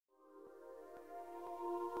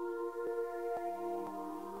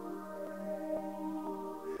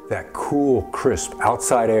That cool, crisp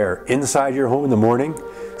outside air inside your home in the morning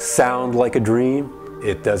sound like a dream?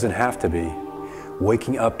 It doesn't have to be.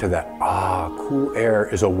 Waking up to that cool air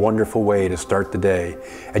is a wonderful way to start the day,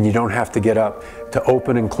 and you don't have to get up to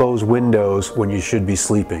open and close windows when you should be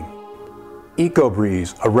sleeping.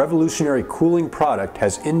 EcoBreeze, a revolutionary cooling product,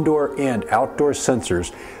 has indoor and outdoor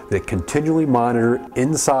sensors that continually monitor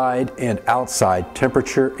inside and outside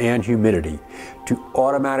temperature and humidity to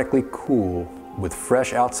automatically cool with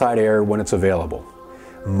fresh outside air when it's available.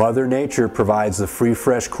 Mother Nature provides the free,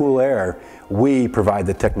 fresh, cool air. We provide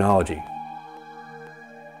the technology.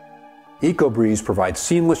 EcoBreeze provides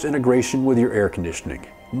seamless integration with your air conditioning.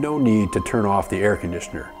 No need to turn off the air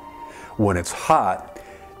conditioner. When it's hot,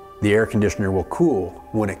 the air conditioner will cool.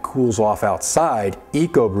 When it cools off outside,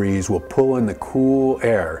 EcoBreeze will pull in the cool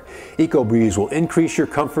air. EcoBreeze will increase your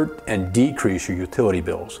comfort and decrease your utility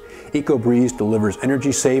bills. EcoBreeze delivers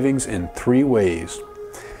energy savings in 3 ways.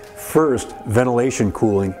 First, ventilation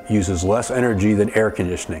cooling uses less energy than air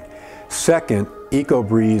conditioning. Second,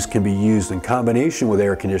 EcoBreeze can be used in combination with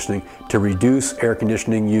air conditioning to reduce air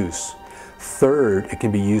conditioning use. Third, it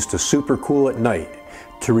can be used to supercool at night,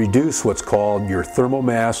 to reduce what's called your thermal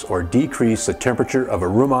mass or decrease the temperature of a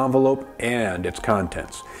room envelope and its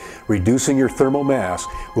contents. Reducing your thermal mass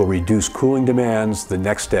will reduce cooling demands the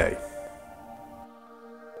next day.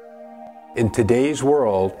 In today's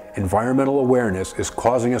world, environmental awareness is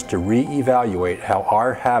causing us to re-evaluate how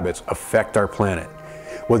our habits affect our planet.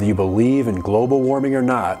 Whether you believe in global warming or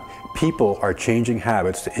not, people are changing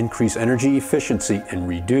habits to increase energy efficiency and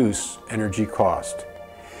reduce energy cost.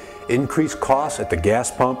 Increased costs at the gas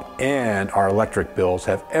pump and our electric bills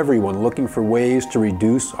have everyone looking for ways to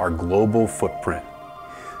reduce our global footprint.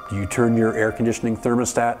 Do you turn your air conditioning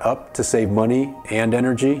thermostat up to save money and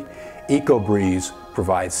energy? EcoBreeze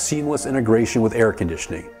provides seamless integration with air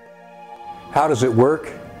conditioning. How does it work?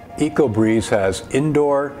 EcoBreeze has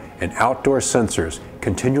indoor and outdoor sensors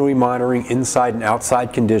continually monitoring inside and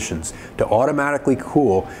outside conditions to automatically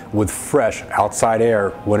cool with fresh outside air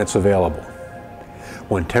when it's available.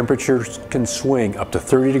 When temperatures can swing up to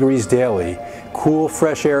 30 degrees daily, cool,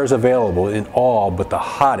 fresh air is available in all but the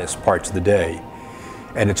hottest parts of the day,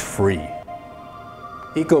 and it's free.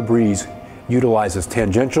 EcoBreeze utilizes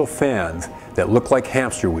tangential fans that look like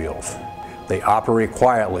hamster wheels. They operate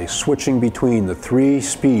quietly, switching between the 3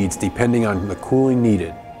 speeds depending on the cooling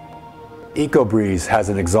needed. EcoBreeze has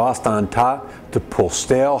an exhaust on top to pull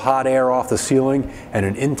stale hot air off the ceiling and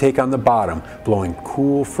an intake on the bottom, blowing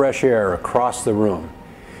cool, fresh air across the room,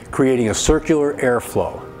 creating a circular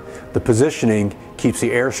airflow. The positioning keeps the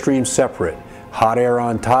airstream separate, hot air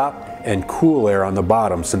on top and cool air on the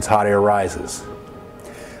bottom since hot air rises.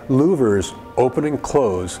 Louvers open and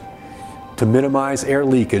close to minimize air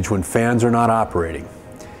leakage when fans are not operating.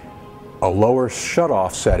 A lower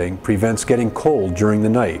shutoff setting prevents getting cold during the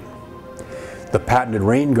night. The patented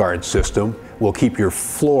rain guard system will keep your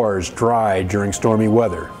floors dry during stormy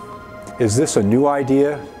weather. Is this a new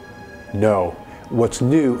idea? No. What's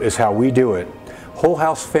new is how we do it. Whole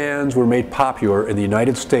house fans were made popular in the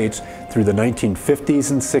United States through the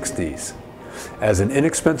 1950s and 60s as an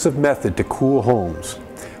inexpensive method to cool homes.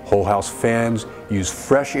 Whole house fans use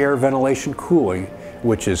fresh air ventilation cooling,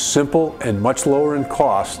 which is simple and much lower in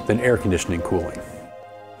cost than air conditioning cooling.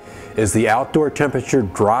 As the outdoor temperature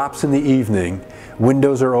drops in the evening,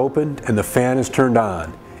 windows are opened and the fan is turned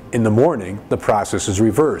on. In the morning, the process is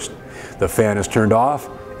reversed. The fan is turned off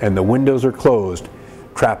and the windows are closed,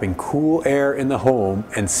 trapping cool air in the home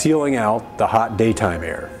and sealing out the hot daytime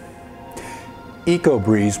air.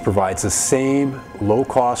 EcoBreeze provides the same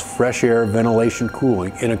low-cost fresh air ventilation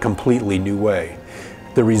cooling in a completely new way.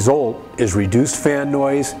 The result is reduced fan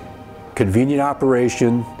noise, convenient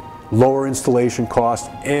operation, lower installation costs,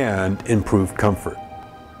 and improved comfort.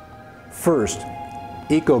 First,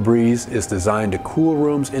 EcoBreeze is designed to cool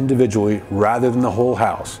rooms individually rather than the whole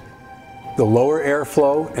house. The lower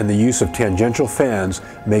airflow and the use of tangential fans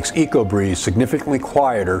makes EcoBreeze significantly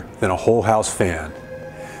quieter than a whole house fan.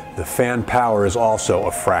 The fan power is also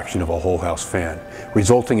a fraction of a whole house fan,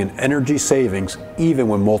 resulting in energy savings even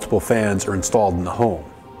when multiple fans are installed in the home.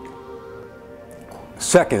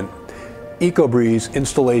 Second, EcoBreeze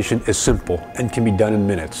installation is simple and can be done in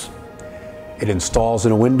minutes. It installs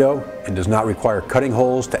in a window and does not require cutting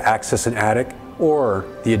holes to access an attic or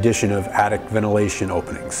the addition of attic ventilation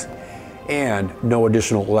openings, and no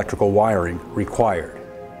additional electrical wiring required.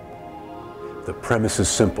 The premise is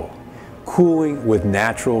simple. Cooling with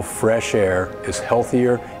natural fresh air is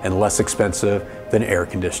healthier and less expensive than air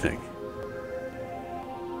conditioning.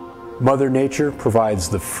 Mother Nature provides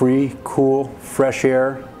the free, cool, fresh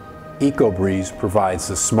air. EcoBreeze provides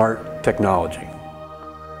the smart technology.